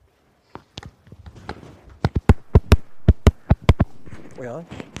We on?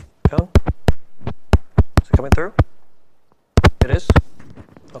 Is it coming through? It is?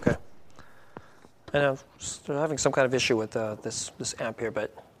 Okay. And I'm still having some kind of issue with this amp here,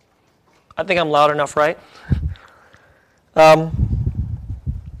 but I think I'm loud enough, right? We're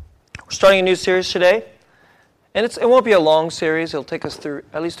starting a new series today, and it won't be a long series. It'll take us through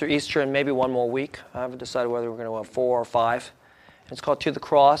at least through Easter and maybe one more week. I haven't decided whether we're going to have 4 or 5. It's called To the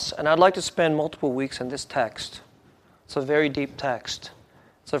Cross, and I'd like to spend multiple weeks in this text. It's a very deep text.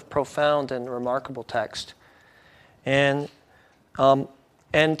 It's a profound and remarkable text. And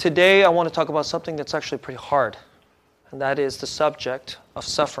today I want to talk about something that's actually pretty hard, and that is the subject of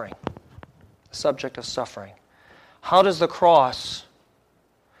suffering. The subject of suffering. How does the cross,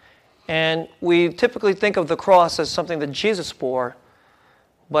 and we typically think of the cross as something that Jesus bore,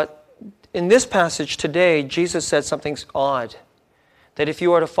 but in this passage today, Jesus said something odd, that if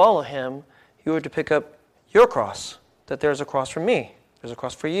you are to follow him, you are to pick up your cross, that there's a cross for me, there's a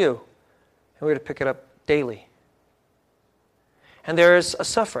cross for you, and we're to pick it up daily. And there is a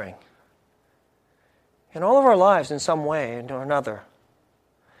suffering in all of our lives in some way or another,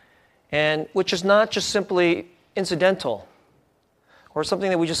 and which is not just simply incidental or something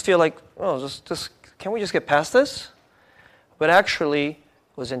that we just feel like, oh, just can we just get past this? But actually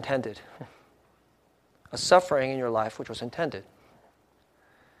was intended. A suffering in your life which was intended.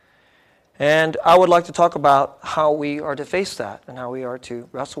 And I would like to talk about how we are to face that and how we are to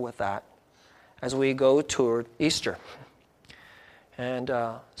wrestle with that as we go toward Easter. And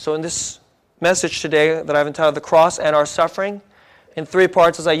so in this message today that I've entitled The Cross and Our Suffering, in 3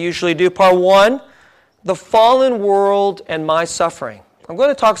 parts as I usually do. Part 1, the fallen world and my suffering. I'm going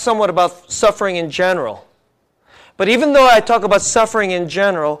to talk somewhat about suffering in general. But even though I talk about suffering in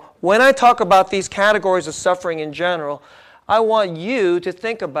general, when I talk about these categories of suffering in general, I want you to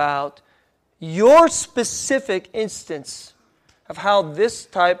think about your specific instance of how this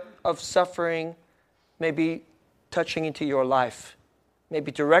type of suffering may be touching into your life.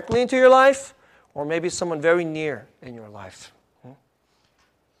 Maybe directly into your life, or maybe someone very near in your life.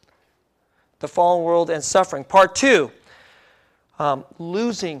 The fallen world and suffering. Part 2,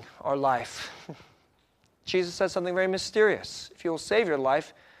 losing our life. Jesus said something very mysterious. If you will save your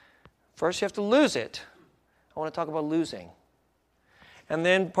life, first you have to lose it. I want to talk about losing. And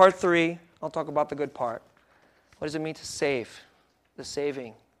then part 3, I'll talk about the good part. What does it mean to save? The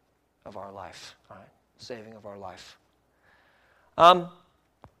saving of our life. All right, saving of our life.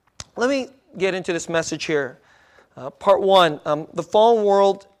 Let me get into this message here. Part 1, the fallen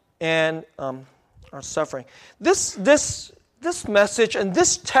world and our suffering. This message and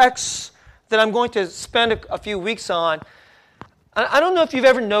this text that I'm going to spend a few weeks on, I don't know if you've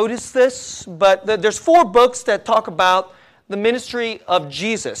ever noticed this, but there's 4 books that talk about the ministry of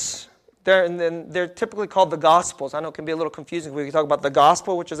Jesus. They're typically called the Gospels. I know it can be a little confusing when we talk about the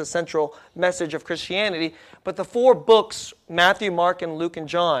Gospel, which is a central message of Christianity, but the 4 books, Matthew, Mark, and Luke, and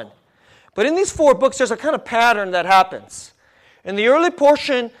John. But in these 4 books, there's a kind of pattern that happens. In the early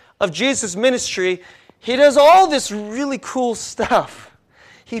portion of Jesus' ministry, he does all this really cool stuff.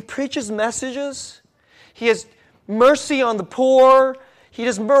 He preaches messages. He has mercy on the poor. He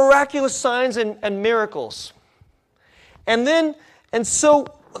does miraculous signs and miracles. And so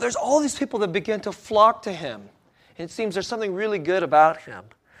there's all these people that begin to flock to him. And it seems there's something really good about him.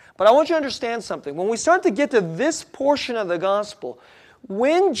 But I want you to understand something. When we start to get to this portion of the gospel,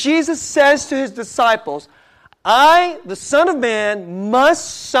 when Jesus says to his disciples, I, the Son of Man,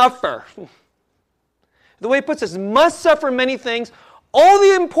 must suffer. The way he puts this, must suffer many things. All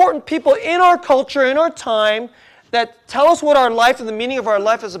the important people in our culture, in our time, that tell us what our life and the meaning of our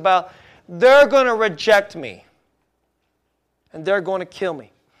life is about, they're going to reject me. And they're going to kill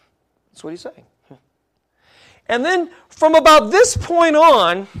me. That's what he's saying. And then from about this point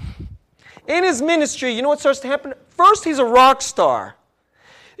on, in his ministry, you know what starts to happen? First, he's a rock star.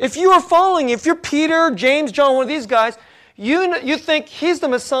 If you're Peter, James, John, one of these guys, you think he's the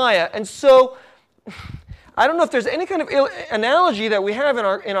Messiah. And so, I don't know if there's any kind of analogy that we have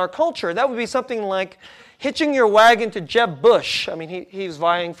in our culture. That would be something like hitching your wagon to Jeb Bush. I mean, he's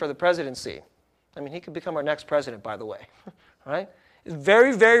vying for the presidency. I mean, he could become our next president, by the way. Right? It's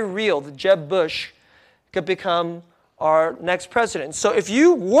very, very real that Jeb Bush could become our next president. So if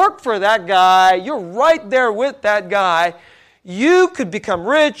you work for that guy, you're right there with that guy, you could become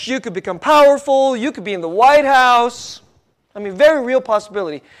rich, you could become powerful, you could be in the White House. I mean, very real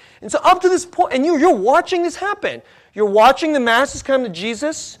possibility. And so up to this point, and you're watching this happen. You're watching the masses come to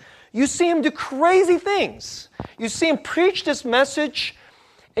Jesus. You see him do crazy things. You see him preach this message,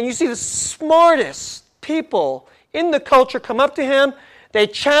 and you see the smartest people in the culture come up to him. They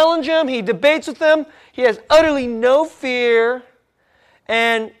challenge him. He debates with them. He has utterly no fear.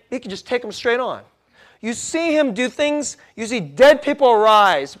 and he can just take them straight on. You see him do things, you see dead people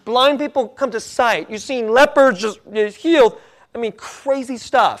arise, blind people come to sight, you've seen lepers just healed. I mean, crazy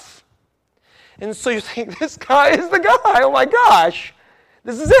stuff. And so you think, this guy is the guy, oh my gosh,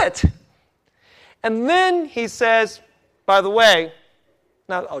 this is it. And then he says, by the way,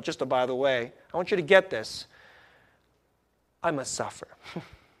 just a by the way, I want you to get this. I must suffer.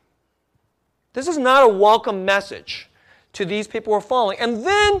 This is not a welcome message to these people who are following. And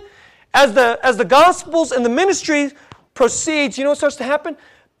then, as the Gospels and the ministry proceeds, you know what starts to happen?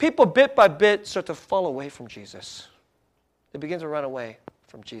 People bit by bit start to fall away from Jesus. They begin to run away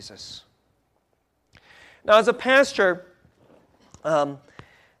from Jesus. Now, as a pastor,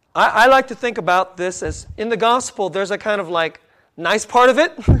 I like to think about this as, in the Gospel, there's a kind of like nice part of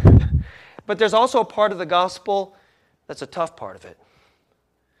it, but there's also a part of the Gospel that's a tough part of it,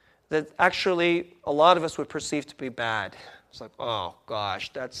 that actually a lot of us would perceive to be bad. It's like, oh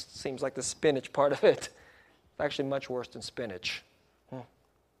gosh, that seems like the spinach part of it. It's actually much worse than spinach.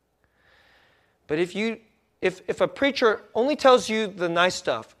 But if a preacher only tells you the nice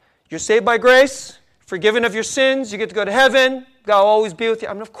stuff, you're saved by grace, forgiven of your sins, you get to go to heaven, God will always be with you.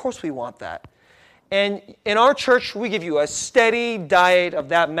 I mean, of course we want that. And in our church, we give you a steady diet of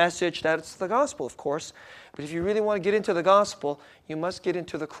that message. That's the gospel, of course. But if you really want to get into the gospel, you must get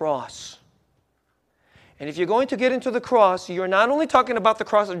into the cross. And if you're going to get into the cross, you're not only talking about the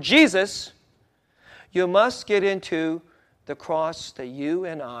cross of Jesus, you must get into the cross that you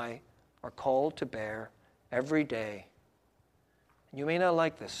and I are called to bear every day. You may not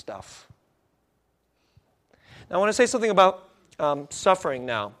like this stuff. Now, I want to say something about suffering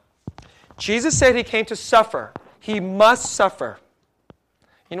now. Jesus said he came to suffer. He must suffer.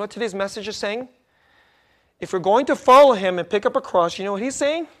 You know what today's message is saying? If we're going to follow him and pick up a cross, you know what he's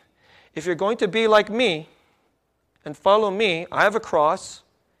saying? If you're going to be like me and follow me, I have a cross,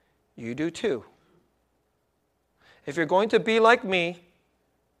 you do too. If you're going to be like me,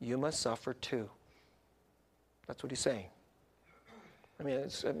 you must suffer too. That's what he's saying. I mean,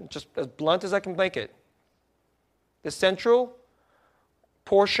 it's just as blunt as I can make it. The central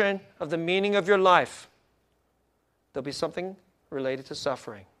portion of the meaning of your life, there'll be something related to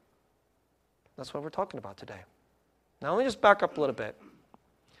suffering. That's what we're talking about today. Now, let me just back up a little bit.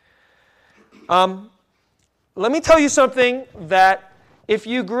 Let me tell you something that if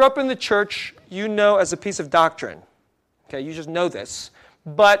you grew up in the church, you know as a piece of doctrine. Okay, you just know this.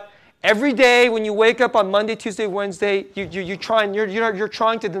 But every day when you wake up on Monday, Tuesday, Wednesday, you're trying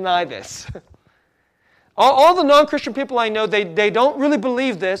to deny this. All the non-Christian people I know, they don't really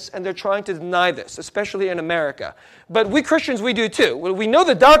believe this, and they're trying to deny this, especially in America. But we Christians, we do too. We know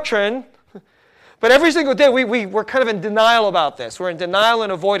the doctrine, but every single day we're kind of in denial about this. We're in denial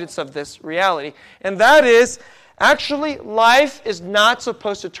and avoidance of this reality. And that is, actually, life is not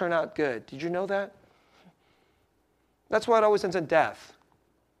supposed to turn out good. Did you know that? That's why it always ends in death.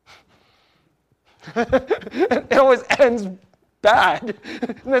 It always ends bad.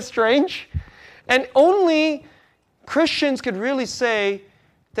 Isn't that strange? And only Christians could really say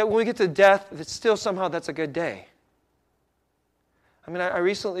that when we get to death, that still somehow that's a good day. I mean, I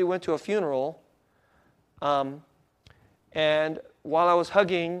recently went to a funeral, and while I was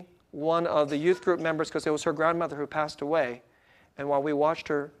hugging one of the youth group members, because it was her grandmother who passed away, and while we watched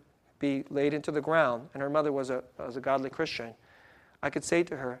her be laid into the ground, and her mother was a godly Christian, I could say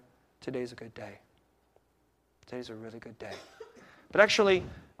to her, today's a good day. Today's a really good day. But actually,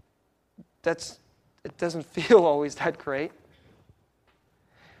 it doesn't feel always that great.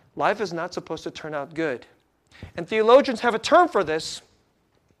 Life is not supposed to turn out good. And theologians have a term for this.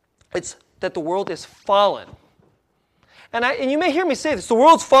 It's that the world is fallen. And you may hear me say this, the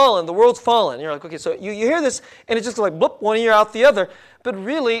world's fallen, the world's fallen. And you're like, okay, so you hear this, and it's just like, bloop, one ear out the other. But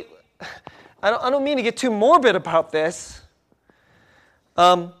really, I don't mean to get too morbid about this.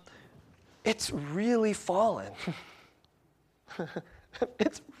 It's really fallen.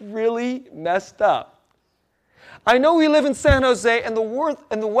 It's really messed up. I know we live in San Jose, and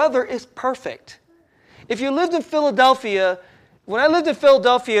the weather is perfect. If you lived in Philadelphia, when I lived in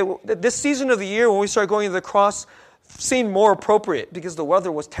Philadelphia, this season of the year when we started going to the cross seemed more appropriate because the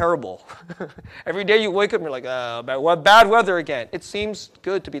weather was terrible. Every day you wake up and you're like, oh, bad weather again. It seems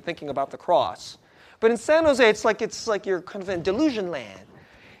good to be thinking about the cross. But in San Jose, it's like you're kind of in delusion land.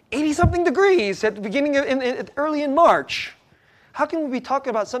 80-something degrees at the beginning early in March. How can we be talking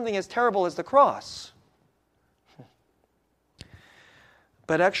about something as terrible as the cross?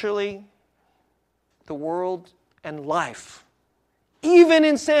 But actually, the world and life, even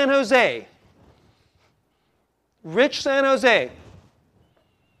in San Jose, rich San Jose,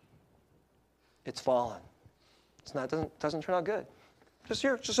 it's fallen. Doesn't turn out good.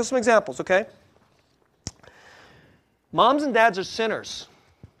 Just some examples, okay? Moms and dads are sinners.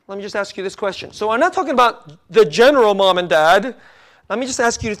 Let me just ask you this question. So I'm not talking about the general mom and dad. Let me just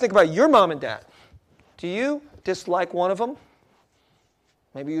ask you to think about your mom and dad. Do you dislike one of them?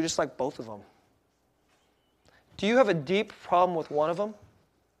 Maybe you dislike both of them. Do you have a deep problem with one of them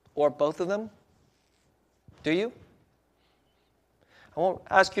or both of them? Do you? I won't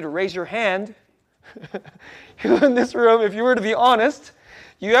ask you to raise your hand in this room. If you were to be honest,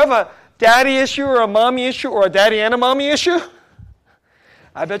 you have a daddy issue or a mommy issue or a daddy and a mommy issue?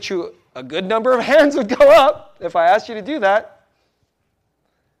 I bet you a good number of hands would go up if I asked you to do that.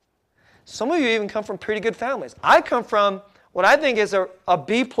 Some of you even come from pretty good families. I come from what I think is a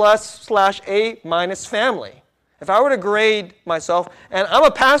B+/A- family. If I were to grade myself, and I'm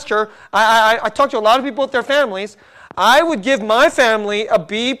a pastor, I talk to a lot of people with their families, I would give my family a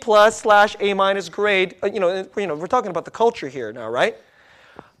B+/A- grade. We're talking about the culture here now, right?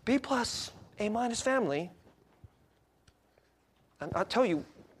 B+A- family. And I'll tell you,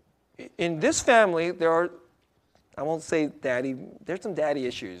 in this family, there are, I won't say daddy, there's some daddy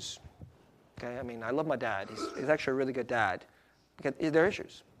issues. Okay, I mean, I love my dad. He's actually a really good dad. There are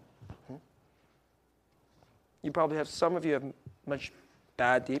issues. Some of you have much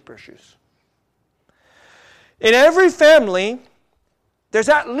bad, deeper issues. In every family, there's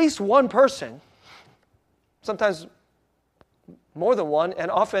at least one person, sometimes more than one,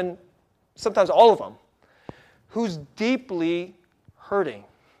 and sometimes all of them, who's deeply hurting.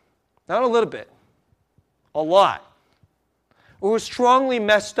 Not a little bit, a lot. Or who's strongly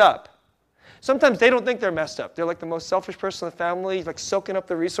messed up. Sometimes they don't think they're messed up. They're like the most selfish person in the family, like soaking up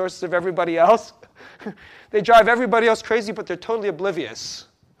the resources of everybody else. They drive everybody else crazy, but they're totally oblivious.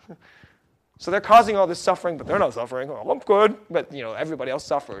 So they're causing all this suffering, but they're not suffering. Oh, I'm good. But, everybody else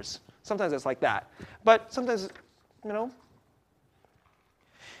suffers. Sometimes it's like that. But sometimes,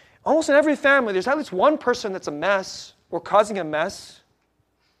 almost in every family, there's at least one person that's a mess or causing a mess,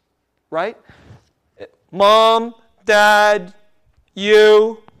 right? Mom, dad,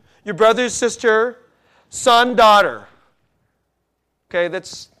 you, your brother, sister, son, daughter. Okay,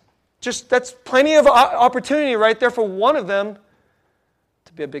 that's plenty of opportunity right there for one of them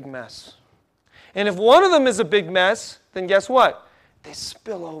to be a big mess. And if one of them is a big mess, then guess what? They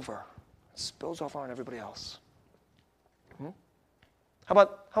spill over. It spills over on everybody else. How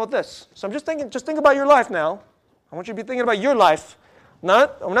about this? So just think about your life now. I want you to be thinking about your life. We're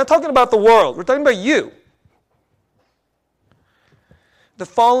not talking about the world. We're talking about you. The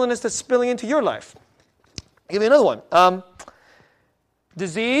fallenness that's spilling into your life. I'll give you another one.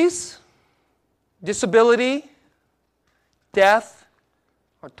 Disease, disability, death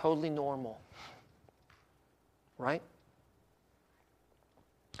are totally normal. Right?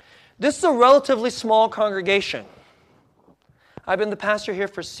 This is a relatively small congregation. I've been the pastor here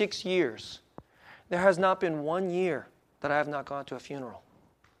for 6 years. There has not been 1 year that I have not gone to a funeral.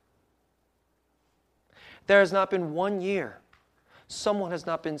 There has not been 1 year someone has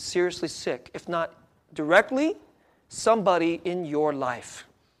not been seriously sick, if not directly, somebody in your life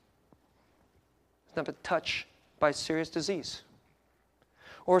has not been touched by serious disease.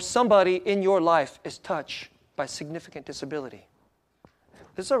 Or somebody in your life is touched by significant disability.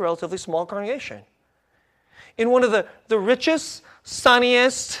 This is a relatively small congregation. In one of the richest,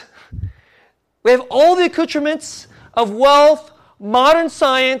 sunniest, we have all the accoutrements of wealth, modern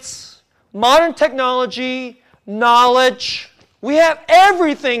science, modern technology, knowledge. We have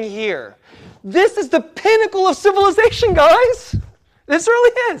everything here. This is the pinnacle of civilization, guys. This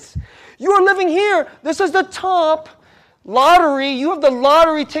really is. You are living here. This is the top lottery. You have the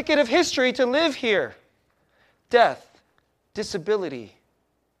lottery ticket of history to live here. Death, disability,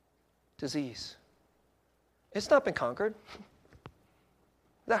 disease. It's not been conquered.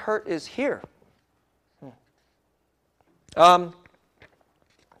 That hurt is here.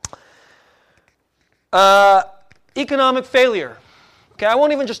 Economic failure. Okay, I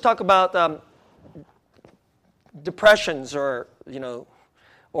won't even just talk about depressions or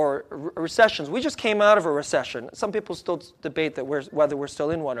recessions. We just came out of a recession. Some people still debate that whether we're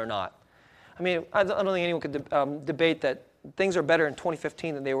still in one or not. I mean, I don't think anyone could debate that things are better in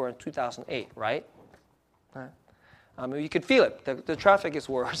 2015 than they were in 2008, right? I mean, you could feel it. The traffic is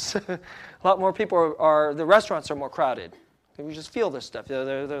worse. A lot more people the restaurants are more crowded. We just feel this stuff.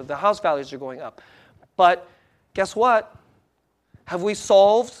 The house values are going up. But guess what? Have we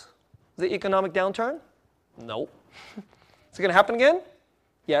solved the economic downturn? No. Is it going to happen again?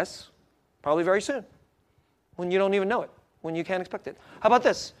 Yes. Probably very soon. When you don't even know it. When you can't expect it. How about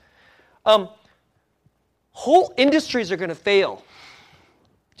this? Whole industries are going to fail.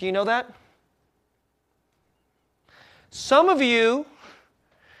 Do you know that? Some of you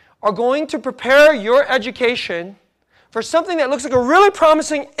are going to prepare your education for something that looks like a really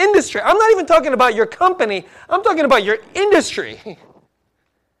promising industry. I'm not even talking about your company. I'm talking about your industry.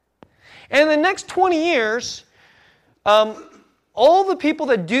 And in the next 20 years, all the people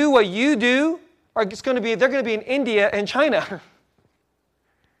that do what you do they're going to be in India and China.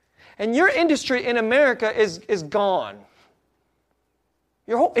 And your industry in America is gone.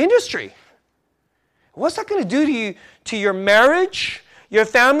 Your whole industry. What's that going to do to you, to your marriage, your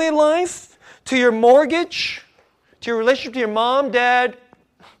family life, to your mortgage, to your relationship to your mom, dad?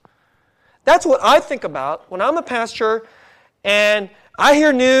 That's what I think about when I'm a pastor and I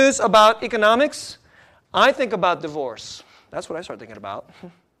hear news about economics. I think about divorce. That's what I start thinking about.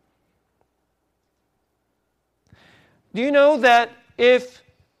 Do you know that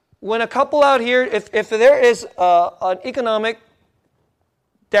when a couple out here, if there is an economic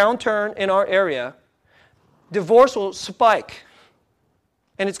downturn in our area, divorce will spike.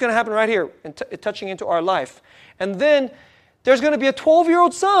 And it's going to happen right here, touching into our life. And then there's going to be a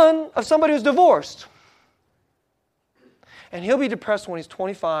 12-year-old son of somebody who's divorced. And he'll be depressed when he's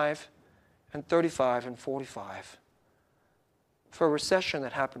 25 and 35 and 45 for a recession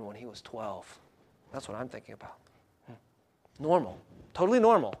that happened when he was 12. That's what I'm thinking about. Normal. Totally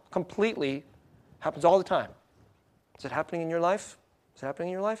normal. Completely. Happens all the time. Is it happening in your life? Is it happening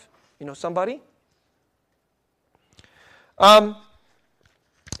in your life? You know somebody?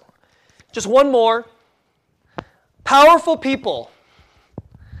 Just one more. Powerful people.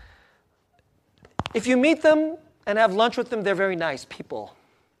 If you meet them and have lunch with them, they're very nice people.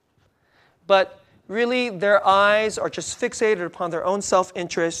 But really, their eyes are just fixated upon their own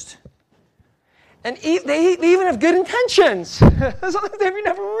self-interest. And they even have good intentions. They even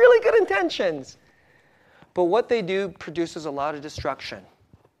have really good intentions. But what they do produces a lot of destruction.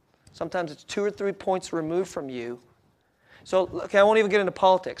 Sometimes it's 2 or 3 points removed from you. So, okay, I won't even get into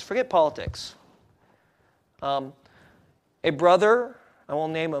politics. Forget politics. A brother, I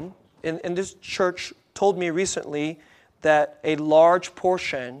won't name him, in this church told me recently that a large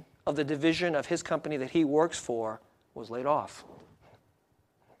portion of the division of his company that he works for was laid off.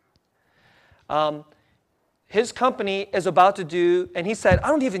 His company is about to do, and he said, I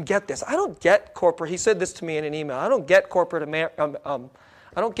don't even get this. I don't get corporate. He said this to me in an email. I don't get corporate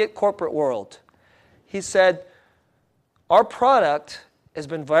I don't get corporate world. He said, our product has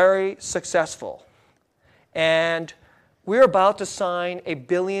been very successful, and we're about to sign $1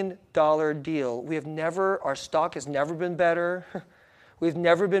 billion deal. Our stock has never been better. We've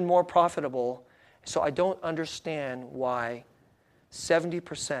never been more profitable. So I don't understand why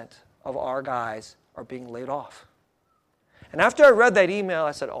 70% of our guys are being laid off. And after I read that email,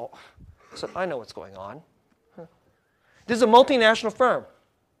 I said, I know what's going on. This is a multinational firm.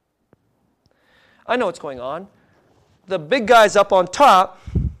 I know what's going on. The big guys up on top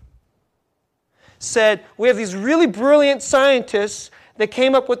said, we have these really brilliant scientists that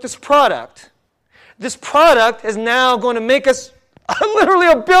came up with this product. This product is now going to make us literally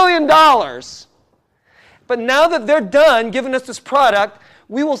 $1 billion. But now that they're done giving us this product,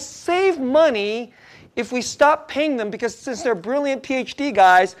 we will save money if we stop paying them, because since they're brilliant PhD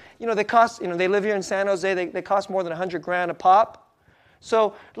guys, they cost, they live here in San Jose, they cost more than $100,000 a pop.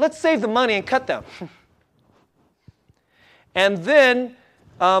 So let's save the money and cut them. And then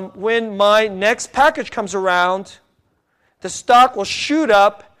when my next package comes around, the stock will shoot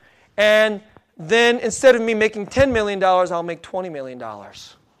up, and then instead of me making $10 million, I'll make $20 million.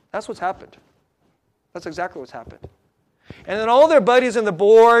 That's what's happened. That's exactly what's happened. And then all their buddies in the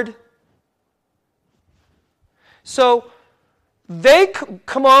board. So they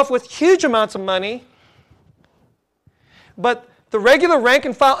come off with huge amounts of money, but the regular rank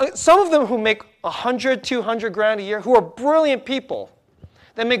and file, some of them who make $100,000, $200,000 a year, who are brilliant people,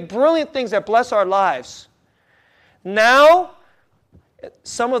 that make brilliant things that bless our lives. Now,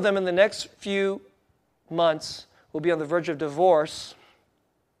 some of them in the next few months will be on the verge of divorce,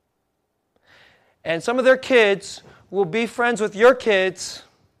 and some of their kids will be friends with your kids,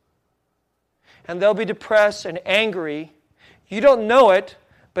 and they'll be depressed and angry. You don't know it,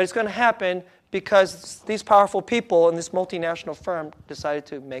 but it's going to happen because these powerful people in this multinational firm decided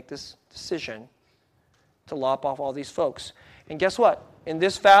to make this decision to lop off all these folks. And guess what? In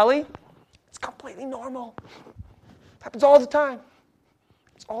this valley, it's completely normal. It happens all the time.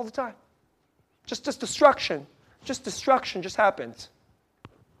 It's all the time. Just destruction. Just destruction just happens.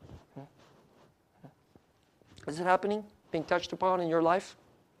 Is it happening? Being touched upon in your life?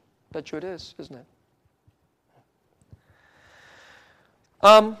 Bet you it is, isn't it?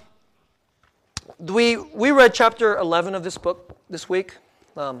 We read chapter 11 of this book this week,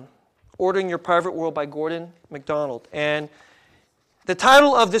 Ordering Your Private World by Gordon MacDonald. And The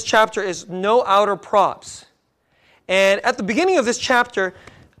title of this chapter is No Outer Props. And at the beginning of this chapter,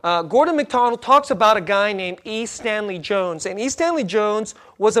 Gordon MacDonald talks about a guy named E. Stanley Jones. And E. Stanley Jones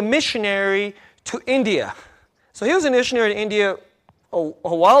was a missionary to India. So he was a missionary to India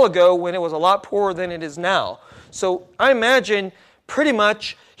a while ago when it was a lot poorer than it is now. So I imagine pretty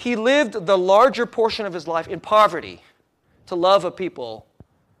much he lived the larger portion of his life in poverty to love a people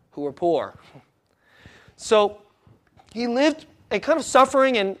who were poor. So he lived a kind of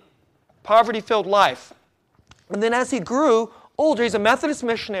suffering and poverty-filled life. And then as he grew older, he's a Methodist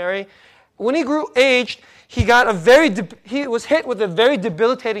missionary. When he grew aged, he was hit with a very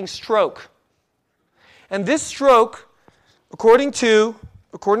debilitating stroke. And this stroke, according to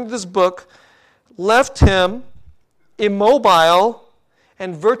this book, left him immobile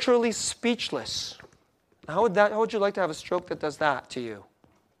and virtually speechless. How would you like to have a stroke that does that to you?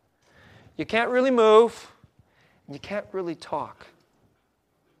 You can't really move, and you can't really talk.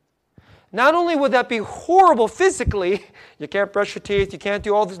 Not only would that be horrible physically, you can't brush your teeth, you can't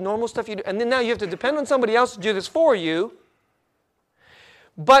do all this normal stuff you do, and then now you have to depend on somebody else to do this for you,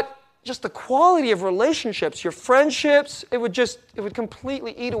 but just the quality of relationships, your friendships, it would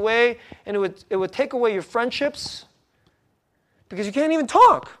completely eat away, and it would take away your friendships because you can't even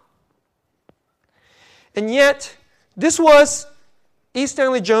talk. And yet, this was E.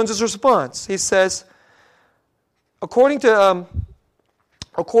 Stanley Jones's response. He says, according to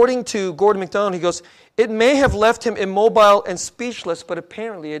Gordon MacDonald, he goes, it may have left him immobile and speechless, but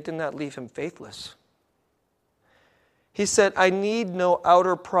apparently it did not leave him faithless. He said, I need no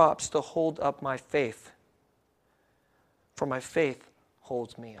outer props to hold up my faith, for my faith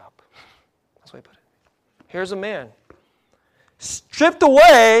holds me up. That's what he put it. Here's a man stripped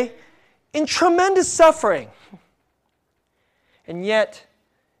away in tremendous suffering, and yet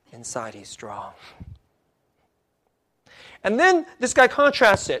inside he's strong. And then this guy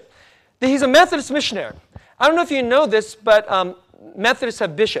contrasts it. He's a Methodist missionary. I don't know if you know this, but Methodists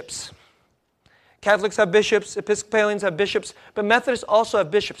have bishops. Catholics have bishops, Episcopalians have bishops, but Methodists also have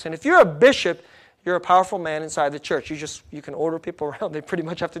bishops. And if you're a bishop, you're a powerful man inside the church. You can order people around. They pretty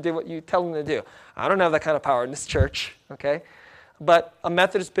much have to do what you tell them to do. I don't have that kind of power in this church, okay? But a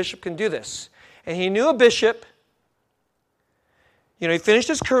Methodist bishop can do this. And he knew a bishop. He finished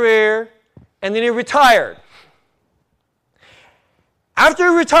his career, and then he retired. After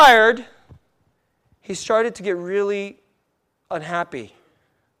he retired, he started to get really unhappy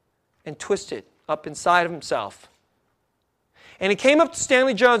and twisted up inside of himself. And he came up to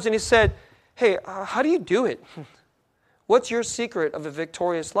Stanley Jones and he said, hey, how do you do it? What's your secret of a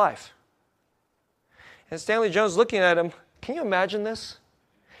victorious life? And Stanley Jones looking at him, can you imagine this?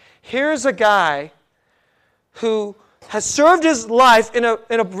 Here's a guy who has served his life in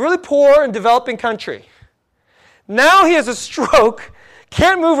a really poor and developing country. Now he has a stroke,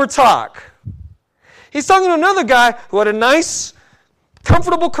 can't move or talk. He's talking to another guy who had a nice,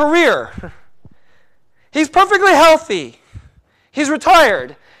 comfortable career. He's perfectly healthy. He's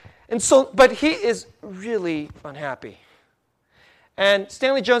retired. But he is really unhappy. And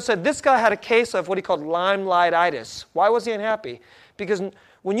Stanley Jones said this guy had a case of what he called limelightitis. Why was he unhappy? Because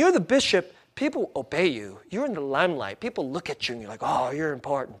when you're the bishop, people obey you. You're in the limelight. People look at you and you're like, oh, you're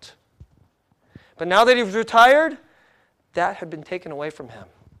important. But now that he's retired, that had been taken away from him.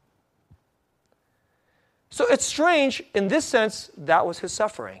 So it's strange, in this sense, that was his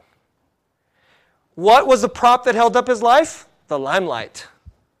suffering. What was the prop that held up his life? The limelight.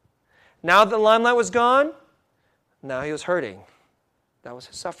 Now that the limelight was gone, now he was hurting. That was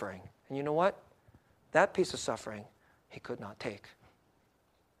his suffering. And you know what? That piece of suffering he could not take.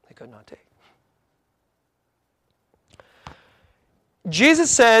 He could not take. Jesus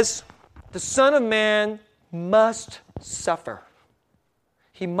says, the Son of Man must suffer.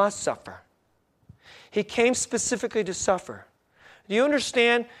 He must suffer. He came specifically to suffer. Do you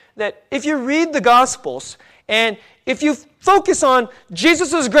understand that if you read the Gospels and if you focus on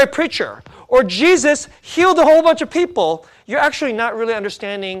Jesus was a great preacher or Jesus healed a whole bunch of people, you're actually not really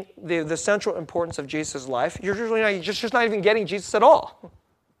understanding the central importance of Jesus' life. You're just not even getting Jesus at all.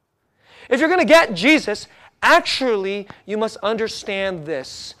 If you're going to get Jesus, actually you must understand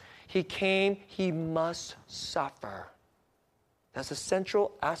this. He came, he must suffer. That's a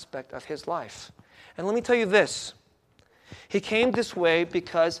central aspect of his life. And let me tell you this. He came this way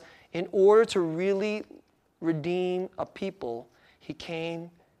because in order to really redeem a people, he came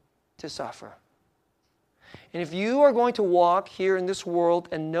to suffer. And if you are going to walk here in this world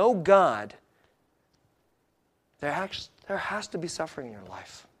and know God, there has to be suffering in your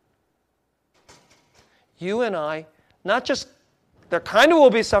life. You and I, not just there kind of will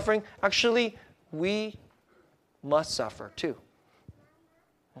be suffering, actually we must suffer too.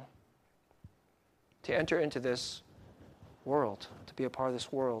 to enter into this world, to be a part of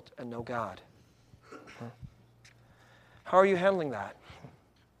this world and know God. How are you handling that?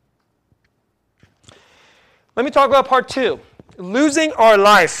 Let me talk about part 2. Losing our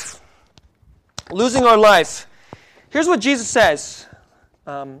life. Losing our life. Here's what Jesus says.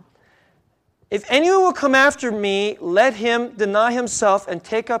 If anyone will come after me, let him deny himself and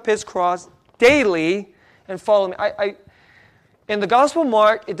take up his cross daily and follow me. In the Gospel of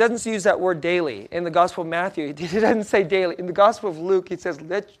Mark, it doesn't use that word daily. In the Gospel of Matthew, it doesn't say daily. In the Gospel of Luke, it says,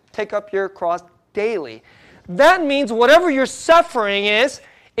 take up your cross daily. That means whatever your suffering is,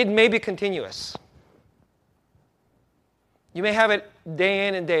 it may be continuous. You may have it day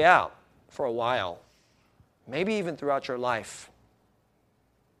in and day out for a while, maybe even throughout your life.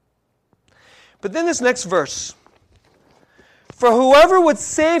 But then this next verse, for whoever would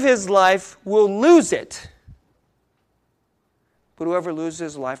save his life will lose it, but whoever loses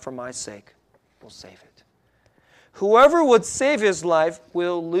his life for my sake will save it. Whoever would save his life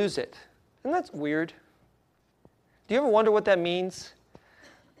will lose it. Isn't that weird? Do you ever wonder what that means?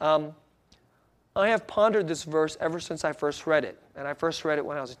 I have pondered this verse ever since I first read it. And I first read it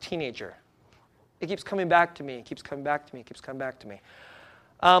when I was a teenager. It keeps coming back to me. It keeps coming back to me. It keeps coming back to me.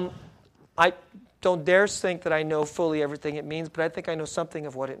 I don't dare think that I know fully everything it means, but I think I know something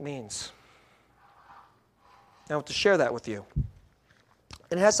of what it means. I want to share that with you.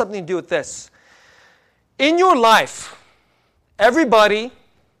 And it has something to do with this. In your life, everybody,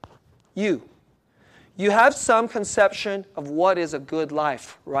 you have some conception of what is a good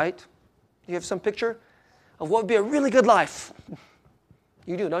life, right? You have some picture of what would be a really good life.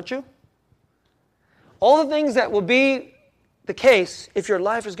 You do, don't you? All the things that will be the case if your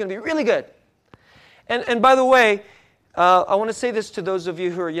life is going to be really good. And by the way, I want to say this to those of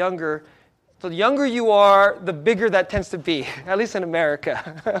you who are younger. The younger you are, the bigger that tends to be, at least in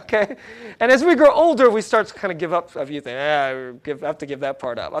America, okay? And as we grow older, we start to kind of give up a few things. I have to give that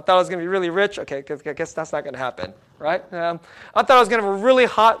part up. I thought I was going to be really rich. Okay, I guess that's not going to happen, right? I thought I was going to have a really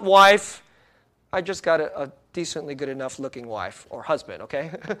hot wife. I just got a decently good enough looking wife or husband,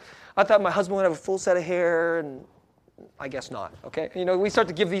 okay? I thought my husband would have a full set of hair, and I guess not, okay? We start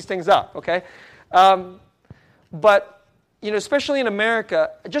to give these things up, okay? But especially in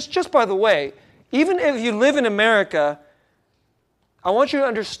America, just by the way, even if you live in America, I want you to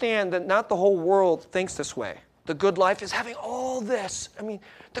understand that not the whole world thinks this way. The good life is having all this. I mean,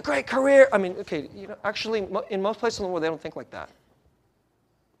 the great career. I mean, okay, actually, in most places in the world, they don't think like that.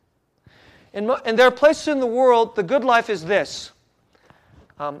 And there are places in the world, the good life is this.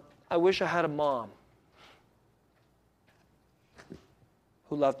 I wish I had a mom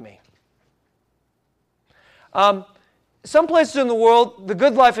who loved me. Some places in the world, the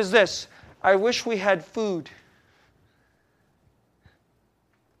good life is this. I wish we had food.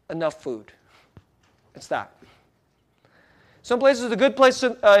 Enough food. It's that. Some places, the good place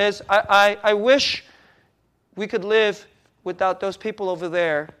is, I wish we could live without those people over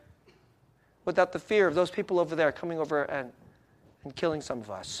there, without the fear of those people over there coming over and killing some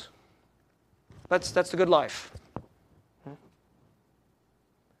of us. That's the good life.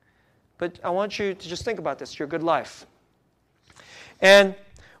 But I want you to just think about this, your good life. And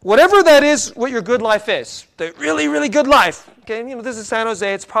whatever that is, what your good life is, the really, really good life. Okay, this is San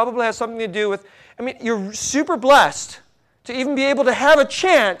Jose. It probably has something to do with, you're super blessed to even be able to have a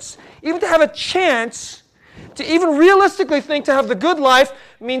chance, to even realistically think to have the good life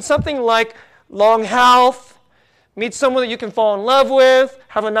means something like long health, meet someone that you can fall in love with,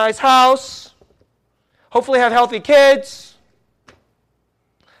 have a nice house, hopefully have healthy kids,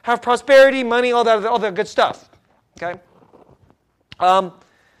 have prosperity, money, all that good stuff. Okay?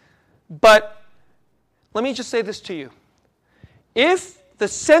 But let me just say this to you. If the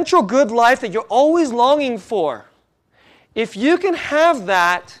central good life that you're always longing for, if you can have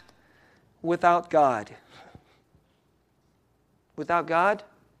that without God,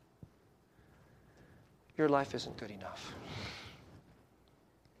 your life isn't good enough.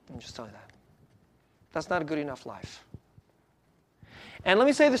 I'm just telling you that. That's not a good enough life. And let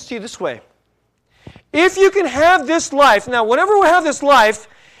me say this to you this way. If you can have this life, now whenever we have this life,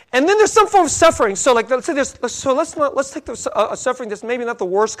 and then there's some form of suffering. So let's say let's take a suffering that's maybe not the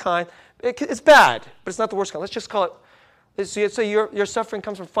worst kind. It's bad, but it's not the worst kind. Let's just call it. Let's say your suffering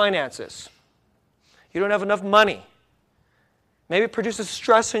comes from finances. You don't have enough money. Maybe it produces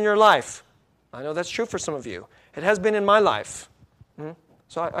stress in your life. I know that's true for some of you. It has been in my life.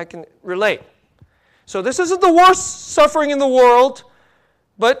 So I can relate. So this isn't the worst suffering in the world,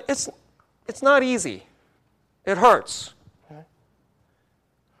 but it's not easy. It hurts.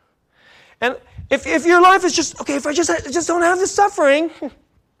 And if your life is just, okay, if I just don't have this suffering,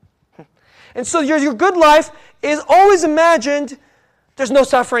 And so your good life is always imagined there's no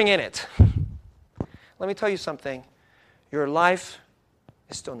suffering in it. Let me tell you something. Your life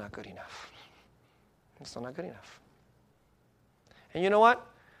is still not good enough. It's still not good enough. And you know what?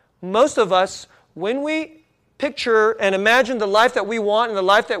 Most of us, when we picture and imagine the life that we want and the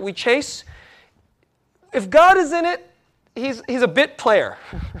life that we chase, if God is in it, He's a bit player.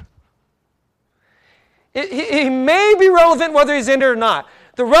 He may be relevant whether He's in it or not.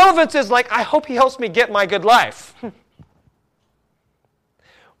 The relevance is like, I hope He helps me get my good life.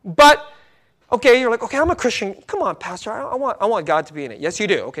 But, okay, you're like, okay, I'm a Christian. Come on, Pastor, I want God to be in it. Yes, you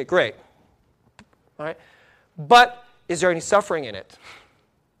do. Okay, great. All right. But is there any suffering in it?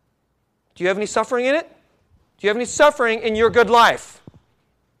 Do you have any suffering in it? Do you have any suffering in your good life?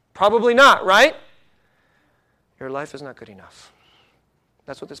 Probably not, right? Your life is not good enough.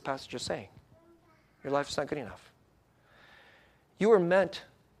 That's what this passage is saying. Your life is not good enough. You were meant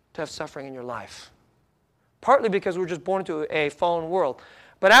to have suffering in your life. Partly because we were just born into a fallen world.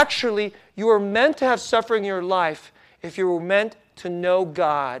 But actually, you were meant to have suffering in your life if you were meant to know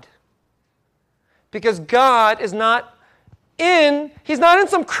God. Because God is not He's not in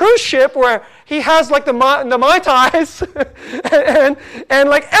some cruise ship where He has like the Mai Tais and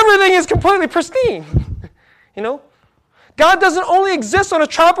like everything is completely pristine. You know? God doesn't only exist on a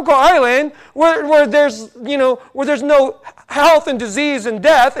tropical island where there's no health and disease and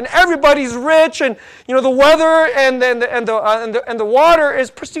death and everybody's rich and the weather and the water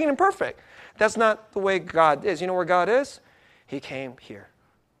is pristine and perfect. That's not the way God is. You know where God is? He came here.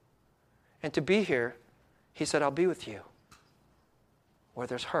 And to be here, He said, I'll be with you where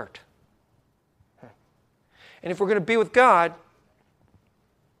there's hurt. And if we're going to be with God,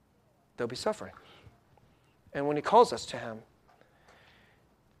 there'll be suffering. And when He calls us to Him,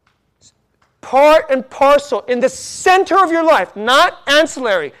 part and parcel, in the center of your life, not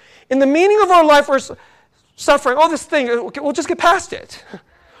ancillary. In the meaning of our life, we're suffering, all this thing, we'll just get past it.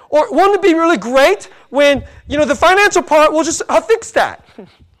 Or won't it be really great when, the financial part, I'll fix that.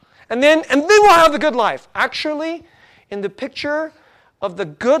 And then we'll have the good life. Actually, in the picture of the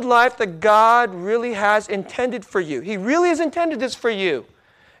good life that God really has intended for you, He really has intended this for you,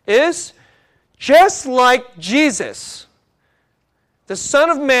 is just like Jesus, the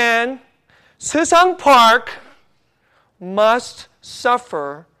Son of Man, Susang Park, must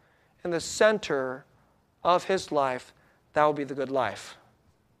suffer in the center of His life. That will be the good life.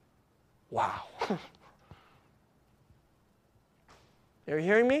 Wow. Are you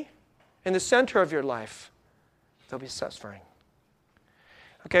hearing me? In the center of your life, there'll be suffering.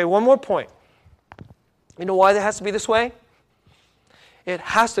 Okay, one more point. You know why that has to be this way? It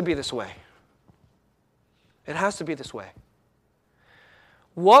has to be this way. It has to be this way.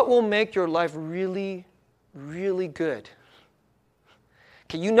 What will make your life really, really good?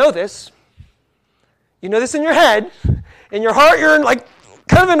 Okay, you know this. You know this in your head. In your heart, you're in like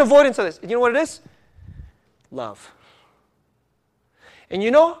kind of an avoidance of this. You know what it is? Love. And you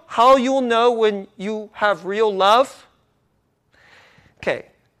know how you'll know when you have real love? Okay.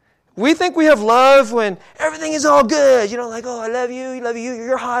 We think we have love when everything is all good. Like, oh, I love you,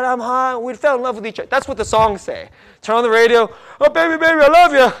 you're hot, I'm hot. We fell in love with each other. That's what the songs say. Turn on the radio, oh, baby, I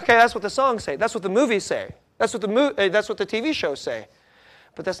love you. Okay, that's what the songs say. That's what the movies say. That's what the TV shows say.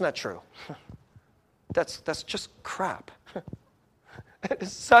 But that's not true. That's just crap.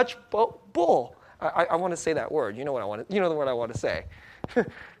 It's such bull. I want to say that word. You know the word I want to say.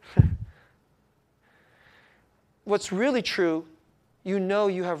 What's really true, you know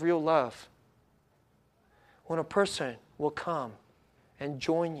you have real love when a person will come and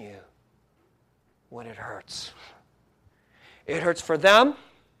join you when it hurts. It hurts for them.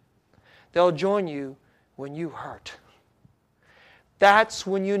 They'll join you when you hurt. That's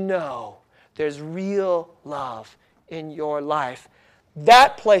when you know there's real love in your life.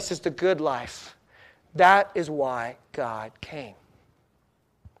 That place is the good life. That is why God came.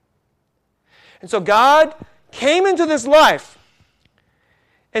 And so God came into this life.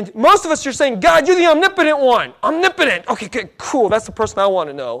 And most of us are saying, God, you're the omnipotent one. Omnipotent. Okay, good, cool. That's the person I want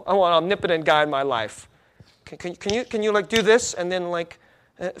to know. I want an omnipotent guy in my life. Can you like do this and then like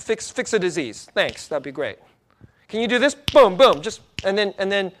fix a disease? Thanks. That'd be great. Can you do this? Boom, boom. Just and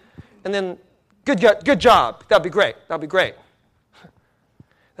then good job. That'd be great. That'd be great.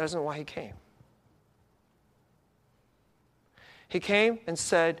 That isn't why He came. He came and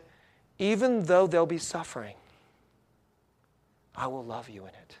said, even though there'll be suffering, I will love you in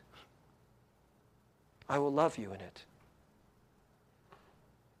it. I will love you in it.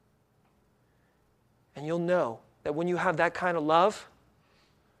 And you'll know that when you have that kind of love,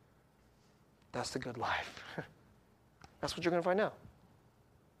 that's the good life. That's what you're going to find out.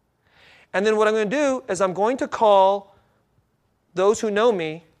 And then what I'm going to do is I'm going to call those who know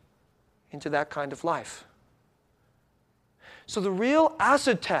me into that kind of life. So the real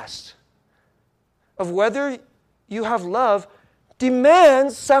acid test of whether you have love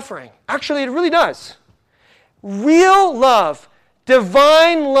demands suffering. Actually, it really does. Real love,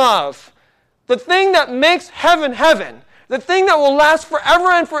 divine love, the thing that makes heaven heaven, the thing that will last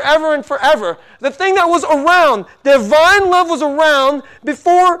forever and forever and forever, the thing that was around, divine love was around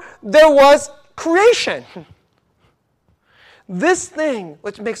before there was creation. This thing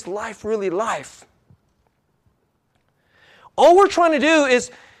which makes life really life. All we're trying to do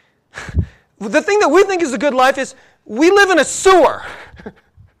is, the thing that we think is a good life is we live in a sewer.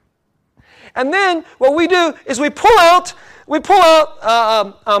 And then what we do is we pull out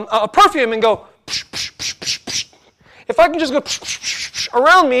a perfume and go, psh, psh, psh, psh, psh. If I can just go psh, psh, psh, psh,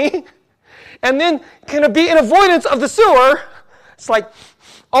 around me and then kind of be in avoidance of the sewer, it's like,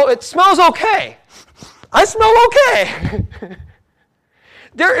 oh, it smells okay. I smell okay.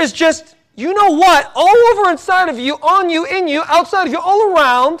 There is just, you know what, all over inside of you, on you, in you, outside of you, all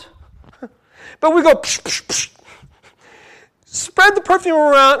around. But we go, psh, psh, psh. Spread the perfume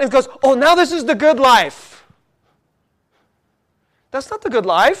around, and it goes, oh, now this is the good life. That's not the good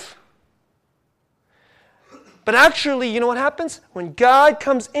life. But actually, you know what happens? When God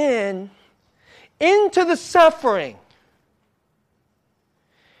comes into the suffering,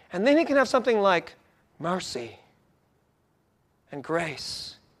 and then He can have something like mercy and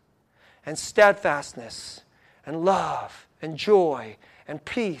grace and steadfastness and love and joy and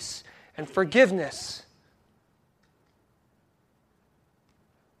peace and forgiveness.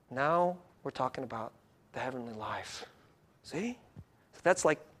 Now we're talking about the heavenly life. See?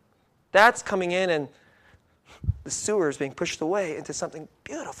 So that's coming in, and the sewer is being pushed away into something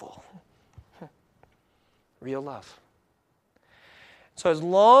beautiful. Real love. So as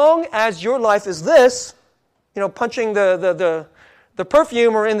long as your life is this, punching the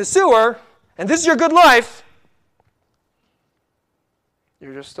perfume or in the sewer, and this is your good life,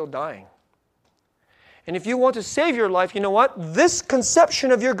 you're just still dying. And if you want to save your life, you know what? This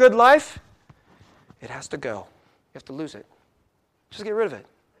conception of your good life, it has to go. You have to lose it. Just get rid of it.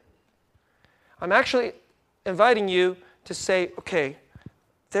 I'm actually inviting you to say, okay,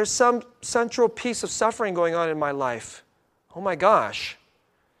 there's some central piece of suffering going on in my life. Oh my gosh.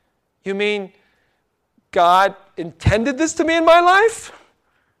 You mean God intended this to be in my life?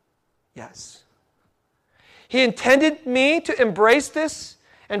 Yes. He intended me to embrace this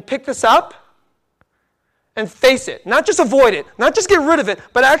and pick this up and face it. Not just avoid it, not just get rid of it,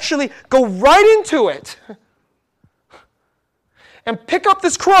 but actually go right into it and pick up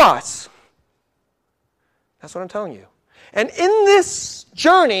this cross. That's what I'm telling you. And in this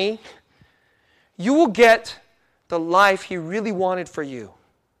journey, you will get the life He really wanted for you.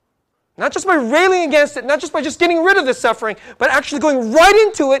 Not just by railing against it, not just by just getting rid of the suffering, but actually going right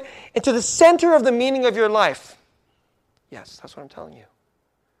into it, into the center of the meaning of your life. Yes, that's what I'm telling you.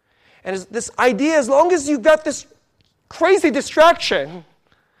 And this idea, as long as you've got this crazy distraction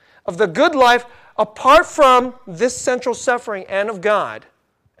of the good life apart from this central suffering and of God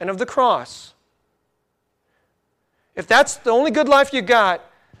and of the cross, if that's the only good life you got,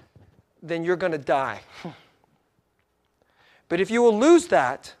 then you're going to die. But if you will lose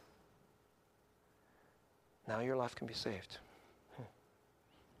that, now your life can be saved.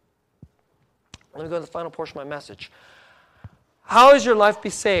 Let me go to the final portion of my message. How is your life be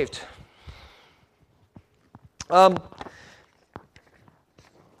saved?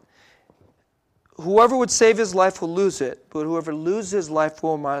 Whoever would save his life will lose it, but whoever loses his life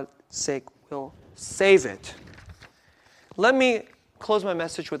for my sake will save it. Let me close my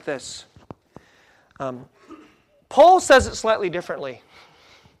message with this. Paul says it slightly differently.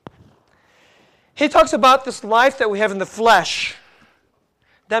 He talks about this life that we have in the flesh.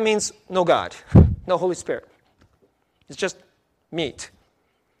 That means no God, no Holy Spirit. It's just meat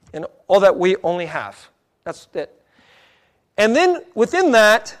and all that we only have. That's it. And then within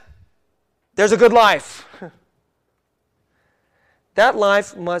that, there's a good life. That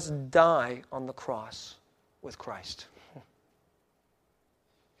life must die on the cross with Christ.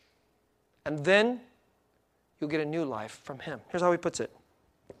 And then you'll get a new life from Him. Here's how he puts it.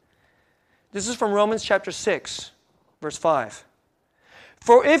 This is from Romans chapter 6, verse 5.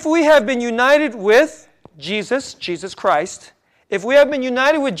 For if we have been united with Jesus Christ, if we have been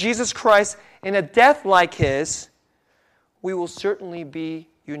united with Jesus Christ in a death like His, we will certainly be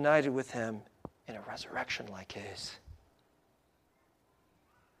united with Him in a resurrection like His.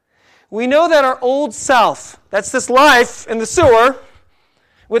 We know that our old self, that's this life in the sewer,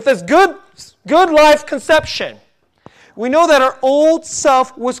 with this good life conception, We know that our old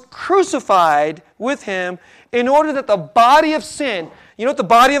self was crucified with him in order that the body of sin, you know what the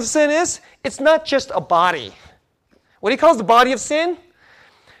body of sin is? It's not just a body. What he calls the body of sin?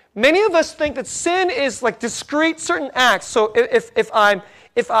 Many of us think that sin is like discrete certain acts. So if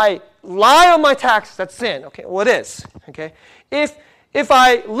I lie on my taxes, that's sin. Okay, well it is. Okay, if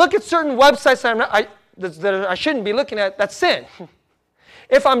I look at certain websites that I shouldn't be looking at, that's sin.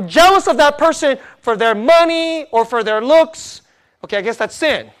 If I'm jealous of that person for their money or for their looks, okay, I guess that's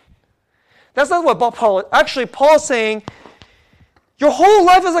sin. That's not what Paul is saying, your whole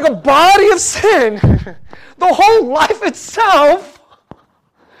life is like a body of sin. The whole life itself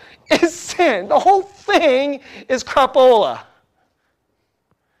is sin. The whole thing is crapola.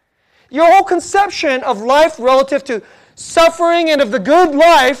 Your whole conception of life relative to suffering and of the good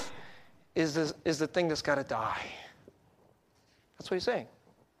life is the thing that's got to die. That's what he's saying.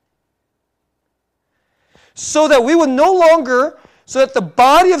 So that the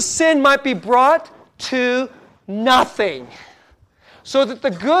body of sin might be brought to nothing. So that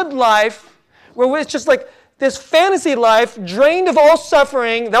the good life, where it's just like this fantasy life, drained of all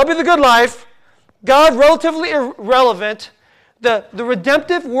suffering, that'll be the good life, God relatively irrelevant, the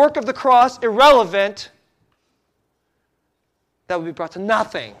redemptive work of the cross irrelevant, that would be brought to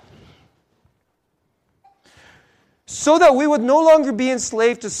nothing. So that we would no longer be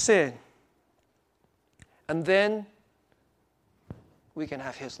enslaved to sin. And then we can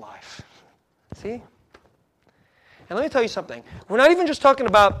have his life. See? And let me tell you something. We're not even just talking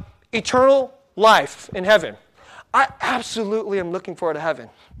about eternal life in heaven. I absolutely am looking forward to heaven.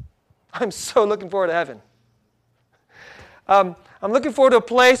 I'm so looking forward to heaven. I'm looking forward to a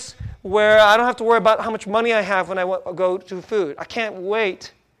place where I don't have to worry about how much money I have when I go to food. I can't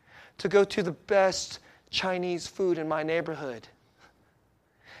wait to go to the best Chinese food in my neighborhood.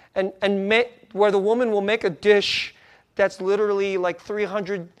 And where the woman will make a dish that's literally like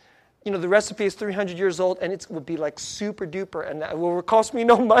 300, the recipe is 300 years old, and it will be like super duper, and it will cost me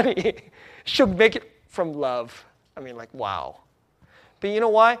no money. She'll make it from love. I mean, like, wow. But you know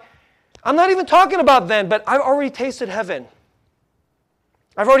why? I'm not even talking about then, but I've already tasted heaven.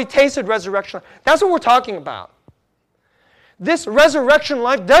 I've already tasted resurrection. That's what we're talking about. This resurrection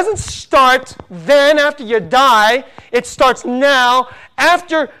life doesn't start then after you die. It starts now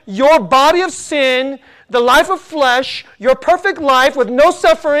after your body of sin, the life of flesh, your perfect life with no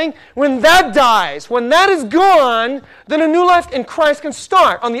suffering, when that dies, when that is gone, then a new life in Christ can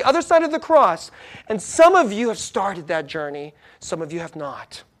start on the other side of the cross. And some of you have started that journey. Some of you have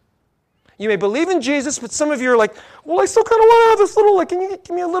not. You may believe in Jesus, but some of you are like, well, I still kind of want to have this little, can you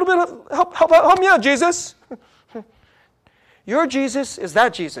give me a little bit of help me out, Jesus? Your Jesus is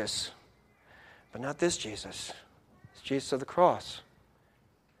that Jesus, but not this Jesus. It's Jesus of the cross.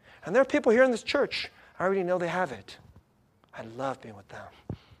 And there are people here in this church, I already know they have it. I love being with them.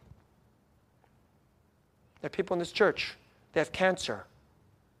 There are people in this church, they have cancer.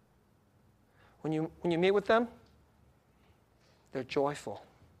 When you meet with them, they're joyful.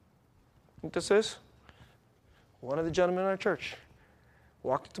 You know what this is? One of the gentlemen in our church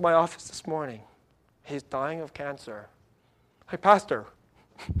walked into my office this morning. He's dying of cancer. Hey, Pastor,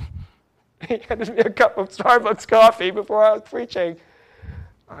 he handed me a cup of Starbucks coffee before I was preaching.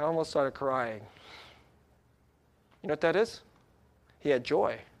 I almost started crying. You know what that is? He had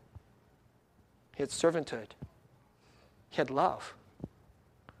joy. He had servanthood. He had love. You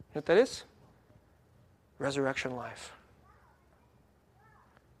know what that is? Resurrection life.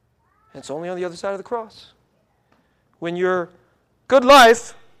 And it's only on the other side of the cross. When your good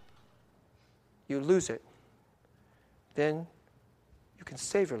life, you lose it. Then you can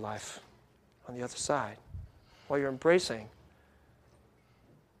save your life on the other side while you're embracing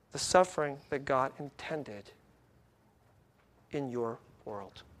the suffering that God intended in your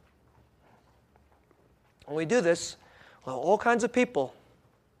world. When we do this, well, all kinds of people,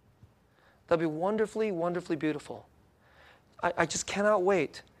 they'll be wonderfully, wonderfully beautiful. I just cannot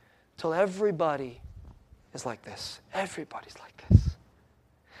wait till everybody is like this. Everybody's like this.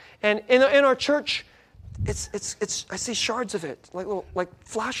 And in our church, it's I see shards of it, like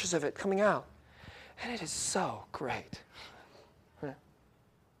flashes of it coming out. And it is so great.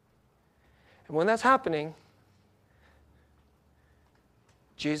 And when that's happening,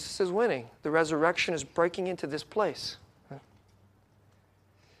 Jesus is winning. The resurrection is breaking into this place.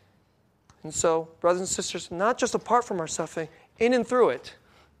 And so, brothers and sisters, not just apart from our suffering, in and through it,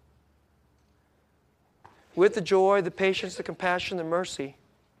 with the joy, the patience, the compassion, the mercy,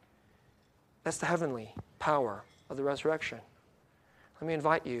 that's the heavenly power of the resurrection. Let me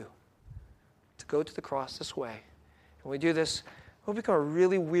invite you to go to the cross this way. When we do this, we'll become a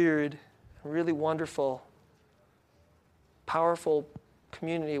really weird, really wonderful powerful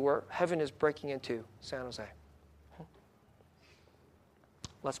community where heaven is breaking into San Jose.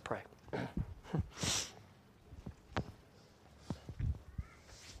 Let's pray.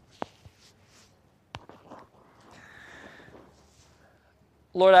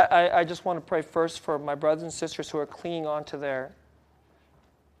 Lord, I just want to pray first for my brothers and sisters who are clinging on to their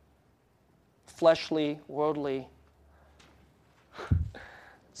fleshly, worldly,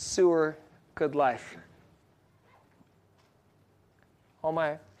 sewer good life. All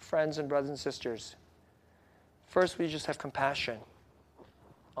my friends and brothers and sisters, first we just have compassion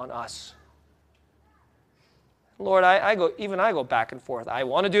on us. Lord, I go back and forth. I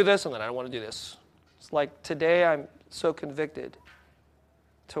want to do this and then I don't want to do this. It's like today I'm so convicted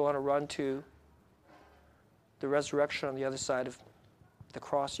to want to run to the resurrection on the other side of the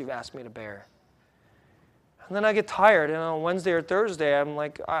cross you've asked me to bear. And then I get tired, and on Wednesday or Thursday, I'm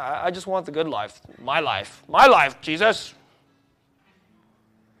like, I just want the good life. My life, Jesus.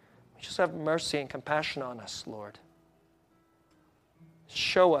 Just have mercy and compassion on us, Lord.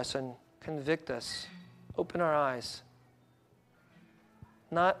 Show us and convict us. Open our eyes.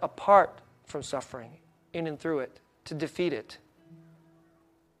 Not apart from suffering, in and through it, to defeat it.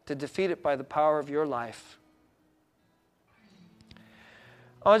 To defeat it by the power of your life.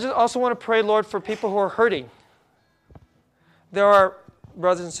 I just also want to pray, Lord, for people who are hurting. There are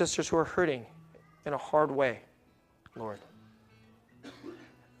brothers and sisters who are hurting in a hard way, Lord.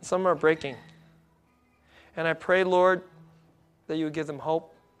 Some are breaking. And I pray, Lord, that you would give them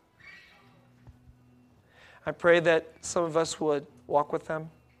hope. I pray that some of us would walk with them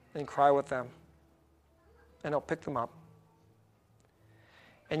and cry with them. And help pick them up.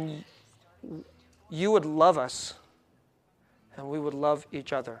 And you would love us, and we would love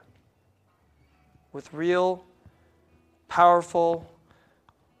each other with real, powerful,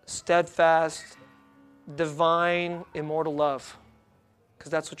 steadfast, divine, immortal love. Because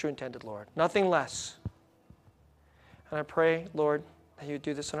that's what you intended, Lord. Nothing less. And I pray, Lord, that you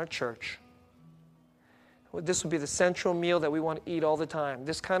do this in our church. This would be the central meal that we want to eat all the time.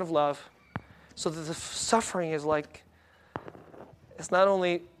 This kind of love. So that the suffering is like, it's not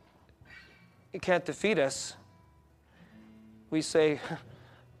only, it can't defeat us. We say,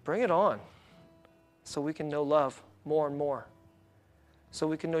 bring it on. So we can know love more and more. So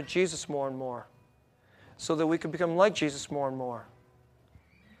we can know Jesus more and more. So that we can become like Jesus more and more.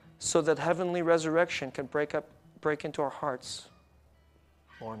 So that heavenly resurrection can break into our hearts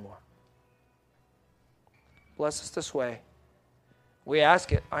more and more. Bless us this way. We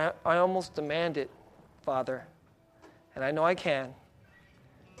ask it. I almost demand it, Father. And I know I can.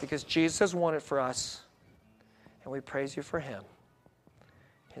 Because Jesus has won it for us. And we praise you for him.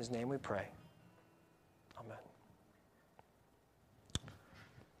 In his name we pray.